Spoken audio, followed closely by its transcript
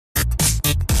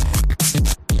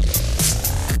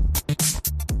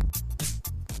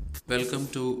Welcome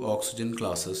to Oxygen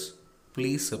classes.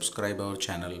 Please subscribe our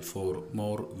channel for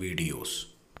more videos.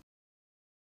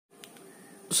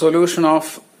 Solution of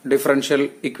differential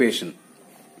equation.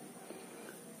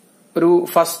 ഒരു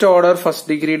first order first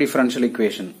degree differential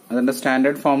equation അതിന്റെ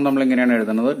standard form നമ്മൾ എങ്ങനെയാണ്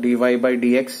എഴുതുന്നത്?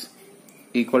 dy/dx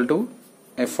equal to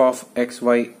f of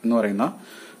xy എന്ന് പറയുന്ന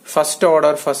first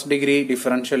order first degree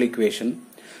differential equation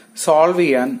solve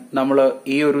ചെയ്യാൻ നമ്മൾ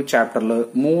ഈ ഒരു ചാപ്റ്ററിൽ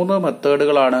 3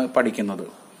 മെത്തേഡുകളാണ് പഠിക്കുന്നത്.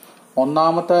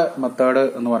 ഒന്നാമത്തെ മെത്തേഡ്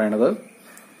എന്ന് പറയുന്നത്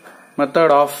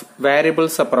method of variable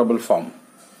separable form.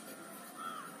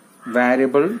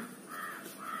 Variable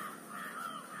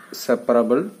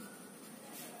separable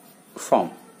form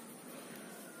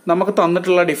നമുക്ക്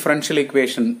തന്നിട്ടുള്ള ഡിഫറൻഷ്യൽ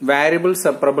ഇക്വേഷൻ വേരിയബിൾ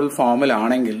സെപ്പറബിൾ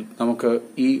ഫോമിലാണെങ്കിൽ നമുക്ക്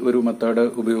ഈ ഒരു മെത്തേഡ്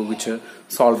ഉപയോഗിച്ച്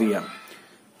സോൾവ് ചെയ്യാം.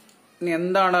 ഇനി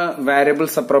എന്താണ് വേരിയബിൾ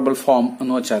സെപ്പറബിൾ ഫോം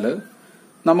എന്ന് വെച്ചാൽ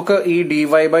നമുക്ക് ഈ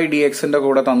dy/dxന്റെ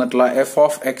കൂടെ തന്നിട്ടുള്ള f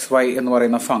of xy എന്ന്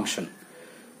പറയുന്ന ഫംഗ്ഷൻ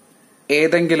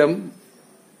ഏതെങ്കിലും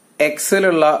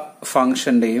എക്സിലുള്ള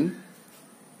ഫംഗ്ഷന്റെയും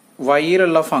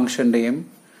വൈയിലുള്ള ഫംഗ്ഷന്റെയും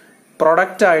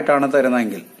പ്രൊഡക്റ്റ് ആയിട്ടാണ്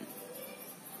തരുന്നതെങ്കിൽ,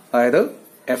 അതായത്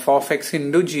f of x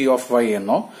into g of y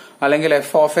എന്നോ അല്ലെങ്കിൽ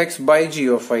f of x by g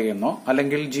of y എന്നോ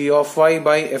അല്ലെങ്കിൽ g of y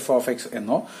by f of x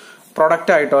എന്നോ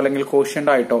പ്രൊഡക്റ്റ് ആയിട്ടോ അല്ലെങ്കിൽ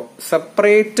കോഷ്യന്റ് ആയിട്ടോ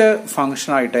സെപ്പറേറ്റ്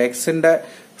ഫംഗ്ഷൻ ആയിട്ട് എക്സിന്റെ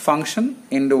ഫംഗ്ഷൻ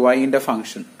ഇൻറ്റു വൈന്റെ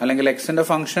ഫംഗ്ഷൻ അല്ലെങ്കിൽ എക്സിന്റെ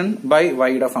ഫംഗ്ഷൻ ബൈ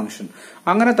വൈയുടെ ഫംഗ്ഷൻ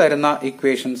അങ്ങനെ തരുന്ന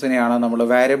ഇക്വേഷൻസിനെയാണ് നമ്മൾ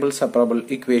വേരിയബിൾ സെപ്പറബിൾ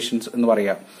ഇക്വേഷൻസ് എന്ന്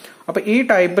പറയുക. അപ്പൊ ഈ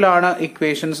ടൈപ്പിലാണ്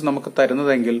ഇക്വേഷൻസ് നമുക്ക്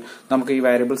തരുന്നതെങ്കിൽ നമുക്ക് ഈ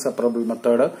വേരിയബിൾ സെപ്പറബിൾ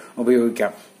മെത്തേഡ്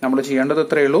ഉപയോഗിക്കാം. നമ്മൾ ചെയ്യേണ്ടത്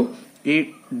ഇത്രയേ ഉള്ളൂ. ഈ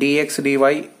dx dy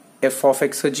f of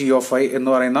x g of y എന്ന്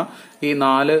പറയുന്ന ഈ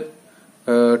 4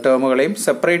 ടേമുകളെയും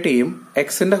സെപ്പറേറ്റ് ചെയ്യും.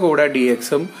 എക്സിന്റെ കൂടെ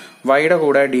dxഉം വൈയുടെ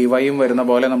കൂടെ dyയും വരുന്ന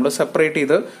പോലെ നമ്മൾ സെപ്പറേറ്റ്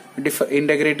ചെയ്ത്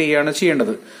ഇന്റഗ്രേറ്റ് ചെയ്യാണ്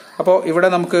ചെയ്യേണ്ടത്. അപ്പോൾ ഇവിടെ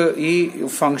നമുക്ക് ഈ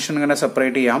ഫംഗ്ഷൻ ഇങ്ങനെ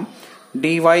സെപ്പറേറ്റ് ചെയ്യാം.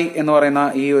 dy എന്ന് പറയുന്ന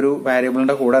ഈ ഒരു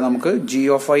വാരിയബിളിന്റെ കൂടെ നമുക്ക് g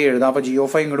of y എഴുതാം. അപ്പൊ g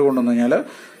of y ഇങ്ങോട്ട് കൊണ്ടുവന്നു കഴിഞ്ഞാൽ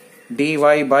dy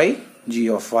by g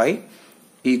of y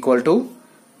equal to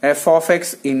f of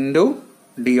x into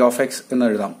d of x എന്ന്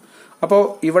എഴുതാം. അപ്പോൾ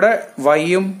ഇവിടെ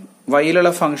വൈയിലുള്ള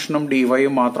ഫംഗ്ഷനും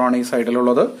ഡിവൈയും മാത്രമാണ് ഈ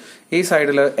സൈഡിലുള്ളത്. ഈ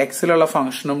സൈഡിൽ എക്സിലുള്ള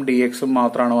ഫംഗ്ഷനും ഡിഎക്സും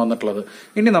മാത്രമാണ് വന്നിട്ടുള്ളത്.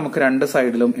 ഇനി നമുക്ക് രണ്ട്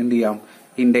സൈഡിലും എന്ത് ചെയ്യാം?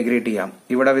 ഇന്റഗ്രേറ്റ് ചെയ്യാം.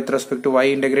 ഇവിടെ with respect to Y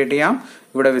integrate ചെയ്യാം,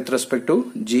 ഇവിടെ with respect to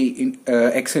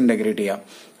X integrate ചെയ്യാം.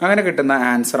 അങ്ങനെ കിട്ടുന്ന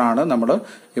ആൻസർ ആണ് നമ്മൾ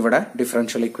ഇവിടെ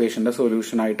ഡിഫറൻഷ്യൽ ഇക്വേഷന്റെ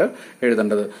സൊല്യൂഷൻ ആയിട്ട്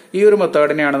എഴുതേണ്ടത്. ഈ ഒരു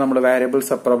മെത്തേഡിനെയാണ് നമ്മൾ വേരിയബിൾ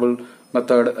സെപ്പറബിൾ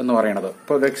മെത്തേഡ് എന്ന് പറയുന്നത്.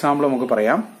 ഇപ്പോൾ ഒരു എക്സാമ്പിൾ നമുക്ക്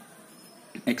പറയാം.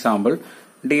 Example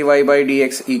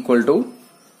dy/dx equal to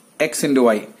x into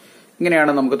y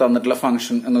ഇങ്ങനെയാണ് നമുക്ക് തന്നിട്ടുള്ള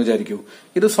ഫംഗ്ഷൻ എന്ന് വിചാരിക്കൂ.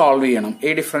 ഇത് സോൾവ് ചെയ്യണം.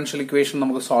 ഈ ഡിഫറൻഷ്യൽ ഇക്വേഷൻ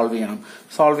നമുക്ക് സോൾവ് ചെയ്യണം.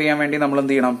 സോൾവ് ചെയ്യാൻ വേണ്ടി നമ്മൾ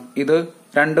എന്ത് ചെയ്യണം? ഇത്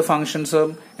രണ്ട് ഫംഗ്ഷൻസും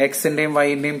എക്സിന്റെയും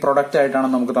വൈന്റെയും പ്രൊഡക്റ്റ് ആയിട്ടാണ്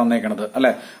നമുക്ക് തന്നേക്കുന്നത്,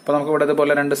 അല്ലെ? അപ്പൊ നമുക്ക് ഇവിടെ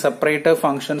ഇതുപോലെ രണ്ട് സെപ്പറേറ്റ്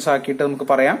ഫംഗ്ഷൻസ് ആക്കിയിട്ട് നമുക്ക്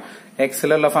പറയാം.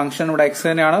 എക്സിലുള്ള ഫംഗ്ഷൻ ഇവിടെ എക്സ്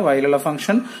തന്നെയാണ്, വൈയിലുള്ള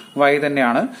ഫംഗ്ഷൻ വൈ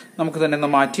തന്നെയാണ്. നമുക്ക് തന്നെ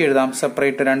ഒന്ന് മാറ്റി എഴുതാം.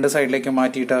 സെപ്പറേറ്റ് രണ്ട് സൈഡിലേക്ക്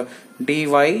മാറ്റിയിട്ട്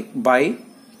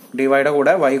ഡിവൈയുടെ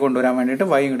കൂടെ വൈ കൊണ്ടുവരാൻ വേണ്ടിയിട്ട്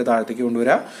വൈ ഇങ്ങോട്ട് താഴത്തേക്ക്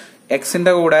കൊണ്ടുവരാം.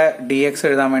 എക്സിന്റെ കൂടെ dx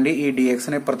എഴുതാൻ വേണ്ടി ഈ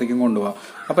dxനെ ഇപ്പുറത്തേക്കും കൊണ്ടുപോകാം.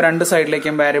 അപ്പൊ രണ്ട്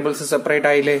സൈഡിലേക്കും വാരിയബിൾസ് സെപ്പറേറ്റ്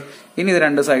ആയില്ലേ? ഇനി ഇത്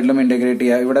രണ്ട് സൈഡിലും ഇന്റഗ്രേറ്റ്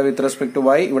ചെയ്യുക. ഇവിടെ വിത്ത് റെസ്പെക്ട് ടു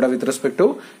വൈ, ഇവിടെ വിത്ത് റെസ്പെക്ട് ടു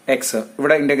എക്സ്.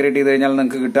 ഇവിടെ ഇന്റഗ്രേറ്റ് ചെയ്ത് കഴിഞ്ഞാൽ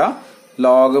നിങ്ങൾക്ക് കിട്ടുക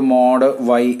ലോഗ് മോഡ്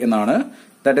വൈ എന്നാണ്.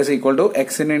 ദാറ്റ് ഈസ് ഈക്വൽ ടു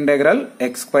എക്സിന്റെ ഇന്റഗ്രൽ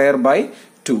എക്സ് സ്ക്വയർ ബൈ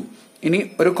 2. ഇനി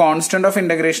ഒരു കോൺസ്റ്റന്റ് ഓഫ്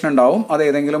ഇന്റഗ്രേഷൻ ഉണ്ടാവും. അത്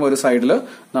ഏതെങ്കിലും ഒരു സൈഡിൽ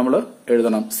നമ്മൾ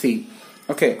എഴുതണം, സി.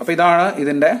 ഓക്കെ, അപ്പൊ ഇതാണ്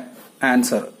ഇതിന്റെ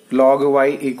answer. Log Y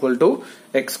equal to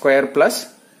X square plus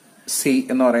C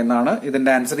എന്ന് പറയുന്നതാണ് ഇതിന്റെ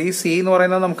ആൻസർ. ഈ സി എന്ന്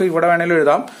പറയുന്നത് നമുക്ക് ഇവിടെ വേണമെങ്കിലും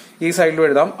എഴുതാം, ഈ സൈഡിലും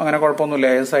എഴുതാം, അങ്ങനെ കുഴപ്പമൊന്നുമില്ല.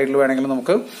 ഏത് സൈഡിൽ വേണമെങ്കിലും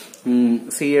നമുക്ക്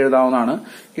സി എഴുതാവുന്നതാണ്.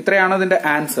 ഇത്രയാണ് ഇതിന്റെ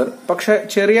ആൻസർ. പക്ഷെ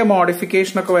ചെറിയ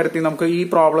മോഡിഫിക്കേഷൻ ഒക്കെ വരുത്തി നമുക്ക് ഈ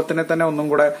പ്രോബ്ലത്തിനെ തന്നെ ഒന്നും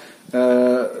കൂടെ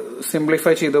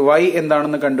സിംപ്ലിഫൈ ചെയ്ത് വൈ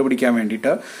എന്താണെന്ന് കണ്ടുപിടിക്കാൻ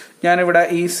വേണ്ടിയിട്ട് ഞാനിവിടെ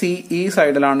ഈ സി ഈ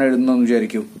സൈഡിലാണ് എഴുതുന്നതെന്ന്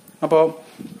വിചാരിക്കും. അപ്പോ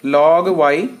ലോഗ്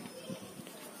വൈ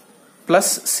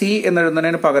പ്ലസ് സി എന്ന്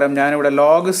എഴുതുന്നതിന് പകരം ഞാനിവിടെ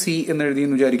ലോഗ് സി എന്ന്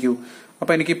എഴുതിയെന്ന് വിചാരിക്കൂ.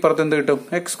 അപ്പൊ എനിക്ക് ഇപ്പുറത്ത് എന്ത് കിട്ടും?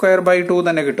 എക്സ് സ്ക്വയർ ബൈ 2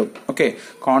 തന്നെ കിട്ടും. Okay,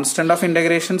 constant of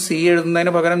integration C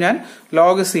എഴുതുന്നതിന് പകരം ഞാൻ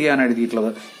ലോഗ് സി ആണ് എഴുതിയിട്ടുള്ളത്.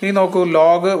 ഇനി നോക്കൂ,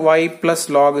 log Y plus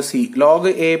log C,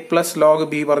 log A plus log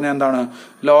B പറഞ്ഞ എന്താണ്?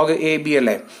 ലോഗ് എ ബി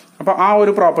അല്ലേ? അപ്പൊ ആ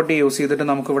ഒരു പ്രോപ്പർട്ടി യൂസ് ചെയ്തിട്ട്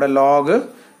നമുക്ക് ഇവിടെ ലോഗ്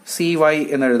സി വൈ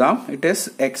എന്ന് എഴുതാം. It is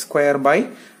X square by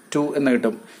 2 എന്ന്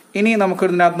കിട്ടും. ഇനി നമുക്ക്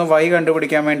ഇതിനകത്ത് നിന്ന് വൈ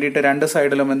കണ്ടുപിടിക്കാൻ വേണ്ടിയിട്ട് രണ്ട്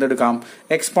സൈഡിലും എന്തെടുക്കാം?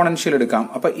 എക്സ്പോണൻഷ്യൽ എടുക്കാം.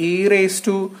 അപ്പൊ E raise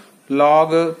to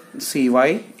log C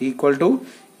Y equal to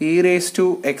E raise to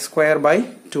X square by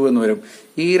 2 എന്ന് വരും.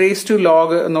 ഇ റേസ് ടു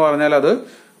ലോഗ് എന്ന് പറഞ്ഞാൽ അത്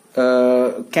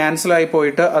ക്യാൻസൽ ആയി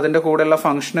പോയിട്ട് അതിന്റെ കൂടെയുള്ള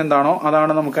ഫംഗ്ഷൻ എന്താണോ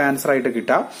അതാണ് നമുക്ക് ആൻസർ ആയിട്ട്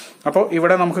കിട്ടുക. അപ്പോൾ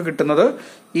ഇവിടെ നമുക്ക് കിട്ടുന്നത്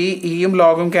ഈ ഇയും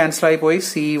ലോഗും ക്യാൻസൽ ആയി പോയി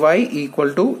C Y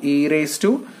equal to E raise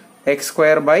to X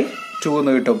square by 2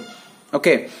 എന്ന് കിട്ടും.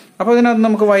 ഓക്കെ, അപ്പൊ ഇതിനകത്ത്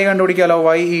നമുക്ക് y കണ്ടുപിടിക്കാലോ.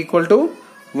 y equal to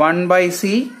 1 by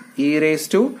C E raise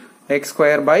to x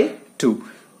square by 2.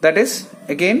 That is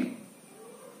again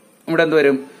ഇവിടെ എന്ത്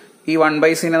വരും? ഈ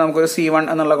 1/c നെ നമുക്കൊരു c1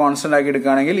 എന്നുള്ള കോൺസ്റ്റന്റ് ആക്കി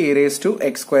എടുക്കുകയാണെങ്കിൽ e raised to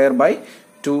x square by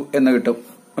 2 എന്ന് കിട്ടും.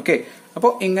 ഓക്കെ,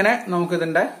 അപ്പോൾ ഇങ്ങനെ നമുക്ക്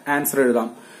ഇതിന്റെ ആൻസർ എഴുതാം.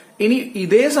 ഇനി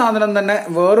ഇതേ സാധനം തന്നെ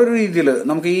വേറൊരു രീതിയിൽ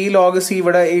നമുക്ക് ഈ ലോഗ് സി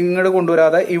ഇവിടെ ഇങ്ങോട്ട്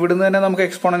കൊണ്ടുവരാതെ ഇവിടുന്ന് തന്നെ നമുക്ക്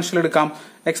എക്സ്പോണൻഷ്യൽ എടുക്കാം.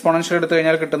 എക്സ്പോണൻഷ്യൽ എടുത്തു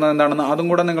കഴിഞ്ഞാൽ കിട്ടുന്നത് എന്താണെന്ന് അതും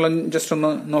കൂടെ നിങ്ങൾ ജസ്റ്റ്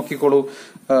ഒന്ന് നോക്കിക്കോളൂ.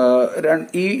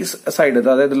 ഈ സൈഡ്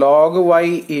അതായത് log Y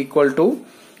equal to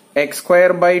X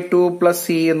square by 2 plus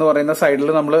C എന്ന് പറയുന്ന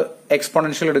സൈഡിൽ നമ്മൾ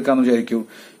എക്സ്പോണൻഷ്യൽ എടുക്കാന്ന് വിചാരിക്കൂ.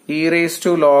 E raise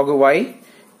to log Y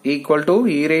equal to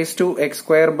E raise to X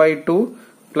square by 2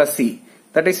 plus C.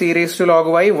 That is E raise to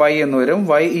log Y, Y എന്ന് വരും.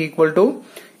 Y equal to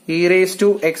E raise to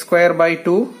X square by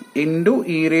 2 into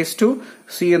E raise to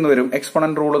C എന്ന് വരും.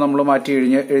 Exponent rule നമ്മൾ മാറ്റി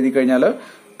എഴുതി കഴിഞ്ഞാൽ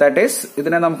that is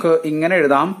ഇതിനെ നമുക്ക് ഇങ്ങനെ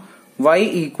എഴുതാം. വൈ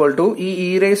ഈക്വൽ ടു ഈ ഇ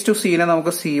റേസ് ടു സിനെ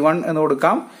നമുക്ക് c1 എന്ന്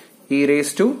കൊടുക്കാം. E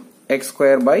raise to X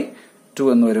square by 2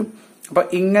 എന്ന് വരും. അപ്പൊ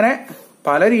ഇങ്ങനെ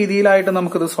പല രീതിയിലായിട്ട്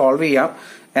നമുക്കിത് സോൾവ് ചെയ്യാം.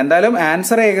 എന്തായാലും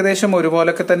ആൻസർ ഏകദേശം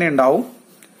ഒരുപോലൊക്കെ തന്നെ ഉണ്ടാവും.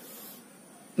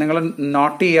 നിങ്ങൾ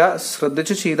നോട്ട് ചെയ്യുക,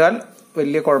 ശ്രദ്ധിച്ചു ചെയ്താൽ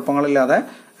വലിയ കുഴപ്പങ്ങളില്ലാതെ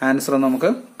ആൻസർ നമുക്ക്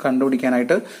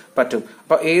കണ്ടുപിടിക്കാനായിട്ട് പറ്റും.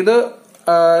 അപ്പൊ ഏത്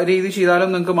രീതി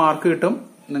ചെയ്താലും നിങ്ങൾക്ക് മാർക്ക് കിട്ടും.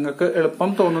 നിങ്ങൾക്ക്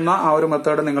എളുപ്പം തോന്നുന്ന ആ ഒരു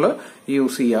മെത്തേഡ് നിങ്ങൾ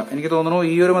യൂസ് ചെയ്യുക. എനിക്ക് തോന്നുന്നു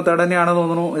ഈ ഒരു മെത്തേഡ് തന്നെയാണ്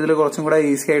തോന്നുന്നു ഇതിൽ കുറച്ചും കൂടെ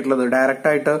ഈസി ആയിട്ടുള്ളത്, ഡയറക്റ്റ്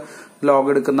ആയിട്ട്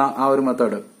ലോഗ് എടുക്കുന്ന ആ ഒരു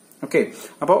മെത്തേഡ്. ഓക്കെ,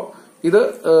 അപ്പോ ഇത്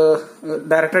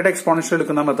ഡയറക്റ്റ് ആയിട്ട് എക്സ്പോണൻഷ്യൽ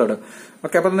എടുക്കുന്ന മെത്തേഡ്.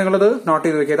 ഓക്കെ, അപ്പൊ നിങ്ങളിത് നോട്ട്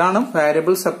ചെയ്ത് വെക്കുക. ഇതാണ്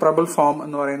വാരിയബിൾ സെപ്പറബിൾ ഫോം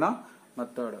എന്ന് പറയുന്ന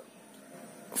method.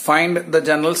 Find the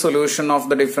general solution of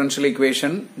the differential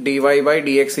equation dy by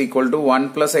dx equal to 1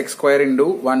 plus x square into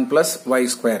 1 plus y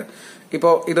square.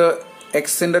 ഇപ്പോ ഇത്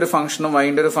എക്സിന്റെ ഒരു ഫംഗ്ഷനും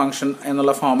വൈന്റെ ഒരു ഫംഗ്ഷൻ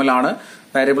എന്നുള്ള ഫോമിലാണ്,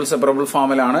 വാരിയബിൾ സെപ്പറബിൾ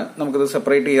ഫോമിലാണ്. നമുക്കിത്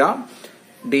സെപ്പറേറ്റ് ചെയ്യാം.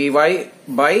 dy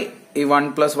by ഈ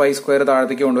 1 plus y square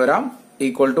താഴത്തേക്ക് കൊണ്ടുവരാം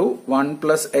equal to 1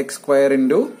 plus x square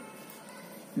into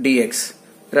dx.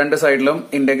 രണ്ട് സൈഡിലും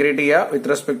ഇന്റഗ്രേറ്റ് ചെയ്യുക with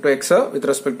respect to X, with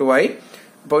respect to Y.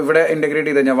 അപ്പോൾ ഇവിടെ ഇന്റഗ്രേറ്റ്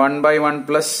ചെയ്ത് കഴിഞ്ഞാൽ 1 by 1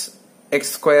 പ്ലസ്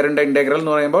എക്സ് സ്ക്വയറിന്റെ ഇന്റഗ്രൽ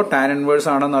എന്ന് പറയുമ്പോൾ ടാൻ ഇൻവേഴ്സ്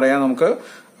ആണെന്ന് അറിയാം നമുക്ക്.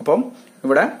 അപ്പം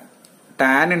ഇവിടെ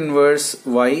ടാൻ ഇൻവേഴ്സ്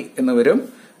വൈ എന്ന് വരും.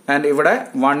 ആൻഡ് ഇവിടെ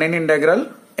 1 integral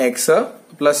X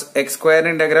plus X square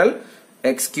integral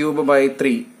X cube by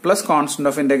 3 plus constant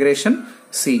of integration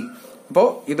C. അപ്പോ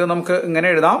ഇത് നമുക്ക് ഇങ്ങനെ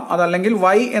എഴുതാം. അതല്ലെങ്കിൽ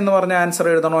വൈ എന്ന് പറഞ്ഞ ആൻസർ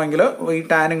എഴുതണമെങ്കിൽ ഈ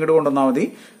ടാൻ ഇങ്ങോട്ട് കൊണ്ടുവന്നാൽ മതി.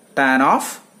 Tan of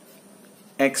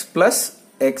X plus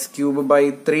X cube by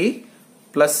 3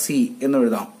 plus C എന്ന്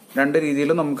എഴുതാം. രണ്ട്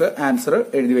രീതിയിലും നമുക്ക് ആൻസർ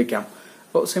എഴുതി വെക്കാം.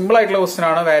 അപ്പോൾ സിമ്പിൾ ആയിട്ടുള്ള ക്വസ്റ്റ്യൻ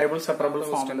ആണ്. വാരിയബിൾ സെപ്പറബിൾ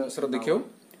ഫോമിൽ ശ്രദ്ധിക്കൂ.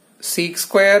 Seek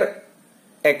square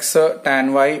X tan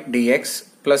Y D X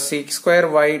plus seek square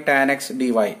Y tan X D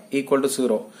Y equal to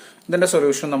 0. ഇതിന്റെ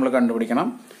സൊല്യൂഷൻ നമ്മൾ കണ്ടുപിടിക്കണം.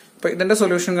 അപ്പൊ ഇതിന്റെ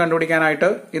സൊല്യൂഷൻ കണ്ടുപിടിക്കാനായിട്ട്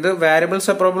ഇത് വാരിയബിൾ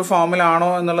സെപ്പറബിൾ ഫോമിലാണോ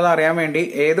എന്നുള്ളത് അറിയാൻ വേണ്ടി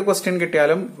ഏത് ക്വസ്റ്റ്യൻ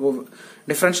കിട്ടിയാലും,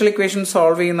 ഡിഫറൻഷ്യൽ ഇക്വേഷൻ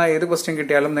സോൾവ് ചെയ്യുന്ന ഏത് ക്വസ്റ്റ്യൻ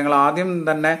കിട്ടിയാലും നിങ്ങൾ ആദ്യം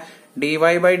തന്നെ dy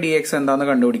by dx എന്താന്ന്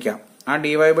കണ്ടുപിടിക്കാം. ആ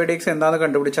dy by dx എന്താന്ന്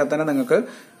കണ്ടുപിടിച്ചാൽ തന്നെ നിങ്ങൾക്ക്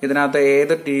ഇതിനകത്ത്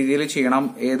ഏത് രീതിയിൽ ചെയ്യണം,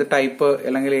 ഏത് ടൈപ്പ്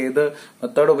അല്ലെങ്കിൽ ഏത്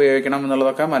മെത്തേഡ് ഉപയോഗിക്കണം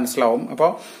എന്നുള്ളതൊക്കെ മനസ്സിലാവും. അപ്പോൾ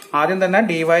ആദ്യം തന്നെ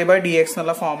dy by dx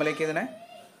എന്നുള്ള ഫോമിലേക്ക് ഇതിനെ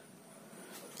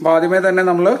ആദ്യമേ തന്നെ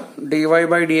നമ്മൾ dy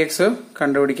by dx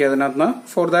കണ്ടുപിടിക്കുക. അതിനകത്ത്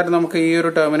ഫോർ ദാറ്റ് നമുക്ക് ഈ ഒരു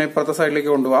ടേമിനെ ഇപ്പുറത്തെ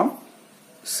സൈഡിലേക്ക് കൊണ്ടുപോകാം.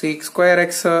 Seek square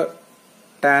X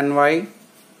tan Y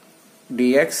D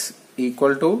X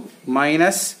equal to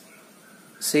minus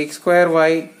seek square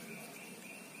Y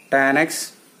tan X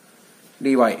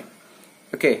D Y.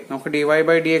 Okay, നമുക്ക് dy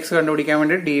by dx കണ്ടുപിടിക്കാൻ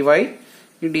വേണ്ടി dy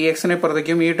ഈ dxനെ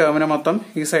ഇപ്പുറത്തേക്കും ഈ ടേമിനെ മൊത്തം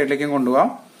ഈ സൈഡിലേക്കും കൊണ്ടുപോകാം.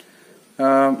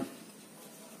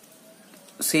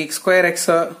 Seek square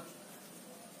X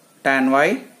tan y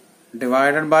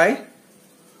divided by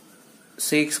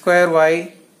sec square y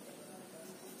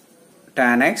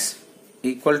tan x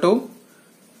equal to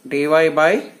dy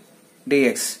by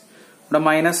dx. ഇവിടെ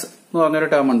മൈനസ് എന്ന്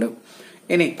പറഞ്ഞൊരു ടേം ഉണ്ട്.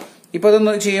 ഇനി ഇപ്പൊ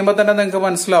ഇതൊന്ന് ചെയ്യുമ്പോൾ തന്നെ നിങ്ങൾക്ക്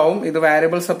മനസ്സിലാവും ഇത്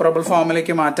വാരിയബിൾ സെപ്പറബിൾ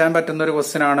ഫോമിലേക്ക് മാറ്റാൻ പറ്റുന്ന ഒരു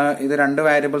ക്വസ്റ്റ്യൻ ആണ്. ഇത് രണ്ട്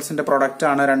വാരിയബിൾസിന്റെ പ്രൊഡക്റ്റ്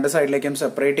ആണ്, രണ്ട് സൈഡിലേക്കും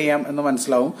സെപ്പറേറ്റ് ചെയ്യാം എന്ന്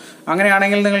മനസ്സിലാവും.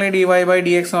 അങ്ങനെയാണെങ്കിൽ നിങ്ങൾ ഈ dy by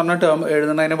dx എന്ന് പറഞ്ഞ ടേം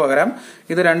എഴുതുന്നതിന് പകരം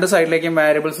ഇത് രണ്ട് സൈഡിലേക്കും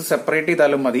വാരിയബിൾസ് സെപ്പറേറ്റ്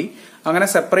ചെയ്താലും മതി. അങ്ങനെ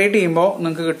സെപ്പറേറ്റ് ചെയ്യുമ്പോൾ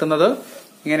നിങ്ങൾക്ക് കിട്ടുന്നത്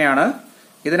ഇങ്ങനെയാണ്.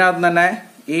 ഇതിനകത്ത് തന്നെ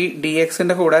ഈ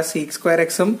dxന്റെ കൂടെ സീക് സ്ക്വയർ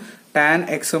എക്സും ടാൻ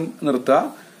എക്സും നിർത്തുക.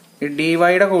 ഈ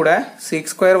ഡിവൈയുടെ കൂടെ സീക്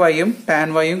സ്ക്വയർ വൈയും ടാൻ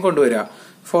വൈയും കൊണ്ടുവരിക.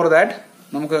 ഫോർ ദാറ്റ്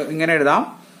നമുക്ക് ഇങ്ങനെ എഴുതാം.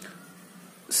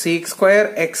 സീക് സ്ക്വയർ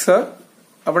എക്സ്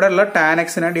അവിടെയുള്ള ടാൻ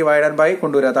എക്സിനെ ഡിവൈഡഡ് ബൈ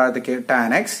കൊണ്ടുവരിക താഴത്തേക്ക്. Tan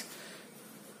X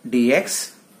D X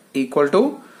equal to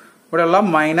ഇവിടെയുള്ള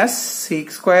minus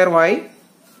seek square Y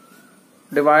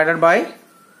divided by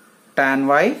tan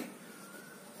Y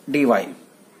D Y.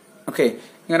 Okay,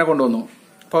 ഇങ്ങനെ കൊണ്ടുവന്നു.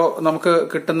 അപ്പോൾ നമുക്ക്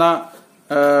കിട്ടുന്ന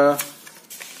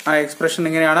ആ എക്സ്പ്രഷൻ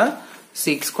ഇങ്ങനെയാണ്.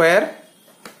 Seek square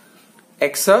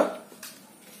X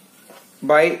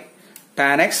by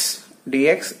tan X D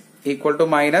X equal to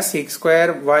minus sec square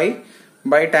y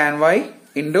by tan Y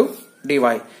into D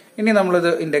Y. ഇനി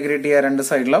നമ്മളിത് integrate ചെയ്യുക രണ്ട്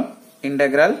സൈഡിലും.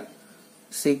 Integral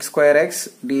seek square X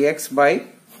D X by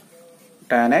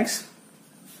tan X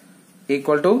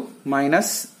equal to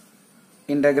minus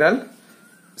integral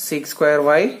seek square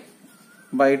Y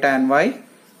by tan Y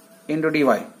into D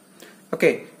Y.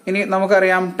 Okay, ഇനി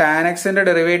നമുക്കറിയാം tan എക്സിന്റെ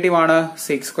derivative ആണ്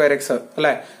seek square X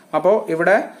അല്ലെ. അപ്പോ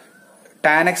ഇവിടെ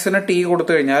ടാൻ എക്സിന് ടി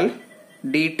കൊടുത്തു കഴിഞ്ഞാൽ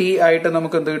ഡി ടി ആയിട്ട്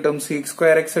നമുക്ക് എന്ത് കിട്ടും? Seek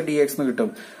square X D X എന്ന് കിട്ടും.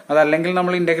 അതല്ലെങ്കിൽ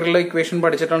നമ്മൾ ഇന്റഗ്രൽ ഇക്വേഷൻ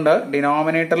പഠിച്ചിട്ടുണ്ട്,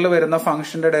 ഡിനോമിനേറ്ററിൽ വരുന്ന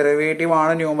ഫംഗ്ഷന്റെ ഡെറിവേറ്റീവ്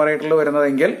ആണ് ന്യൂമറേറ്ററിൽ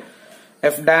വരുന്നതെങ്കിൽ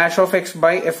F dash of X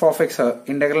by F of X.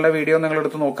 ഇന്റഗ്രലിന്റെ വീഡിയോ നിങ്ങൾ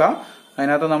എടുത്ത് നോക്കാം,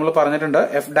 അതിനകത്ത് നമ്മൾ പറഞ്ഞിട്ടുണ്ട്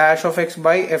F dash of X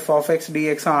by F of X D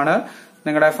X ആണ്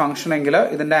നിങ്ങളുടെ ഫംഗ്ഷൻ എങ്കിൽ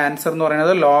ഇതിന്റെ ആൻസർ എന്ന്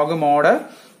പറയുന്നത് log mode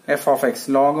F of X,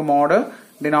 log mode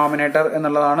denominator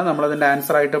എന്നുള്ളതാണ് നമ്മൾ ഇതിന്റെ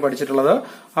ആൻസർ ആയിട്ട് പഠിച്ചിട്ടുള്ളത്.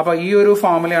 അപ്പൊ ഈ ഒരു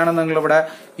ഫോർമുലയാണ് നിങ്ങൾ ഇവിടെ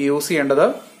യൂസ് ചെയ്യേണ്ടത്.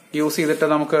 യൂസ് ചെയ്തിട്ട്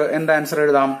നമുക്ക് എന്ത് ആൻസർ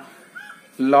എഴുതാം?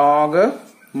 ലോഗ്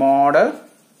മോഡ്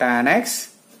ടാൻ എക്സ്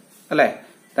അല്ലെ,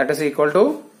 that is equal to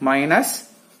minus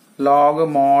log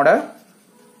mode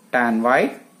tan Y.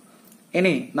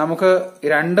 ഇനി നമുക്ക്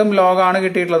രണ്ടും ലോഗ് ആണ്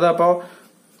കിട്ടിയിട്ടുള്ളത്, അപ്പോ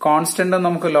കോൺസ്റ്റന്റ്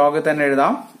നമുക്ക് ലോഗ് തന്നെ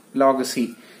എഴുതാം, ലോഗ് സി.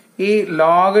 ഈ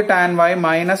log tan Y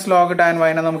minus log tan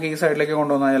വൈനെ നമുക്ക് ഈ സൈഡിലേക്ക്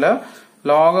കൊണ്ടുവന്നാൽ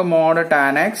log mode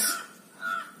tan X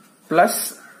plus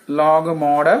log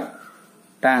mode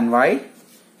tan Y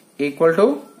equal to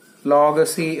log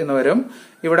C എന്ന് വരും.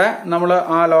 ഇവിടെ നമ്മൾ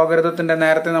ആ ലോഗരിതത്തിന്റെ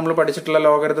നേരത്തെ നമ്മൾ പഠിച്ചിട്ടുള്ള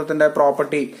ലോഗരിതത്തിന്റെ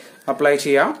പ്രോപ്പർട്ടി അപ്ലൈ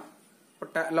ചെയ്യാം.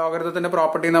 ലോഗരിതത്തിന്റെ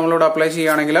പ്രോപ്പർട്ടി നമ്മളിവിടെ അപ്ലൈ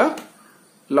ചെയ്യുകയാണെങ്കിൽ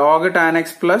log tan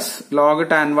X plus log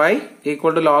tan Y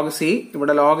equal to log C.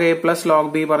 ഇവിടെ log A plus log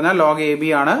B പറഞ്ഞാൽ ലോഗ് എ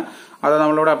ബി ആണ്. അത്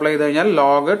നമ്മളിവിടെ അപ്ലൈ ചെയ്ത് കഴിഞ്ഞാൽ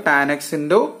log tan X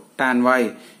into tan Y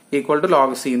equal to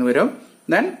log C എന്ന് വരും.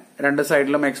 ദെൻ രണ്ട്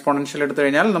സൈഡിലും എക്സ്പോണൻഷ്യൽ എടുത്തു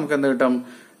കഴിഞ്ഞാൽ നമുക്ക് എന്ത് കിട്ടും?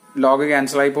 ലോഗ്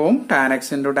ക്യാൻസൽ ആയി പോവും, tan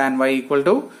X into tan Y equal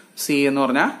to C എന്ന്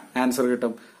പറഞ്ഞ ആൻസർ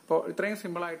കിട്ടും. അപ്പോൾ ഇത്രയും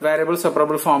സിമ്പിൾ ആയിട്ട് variable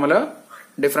separable ഫോമില്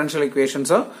differential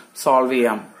equations solve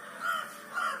ചെയ്യാം.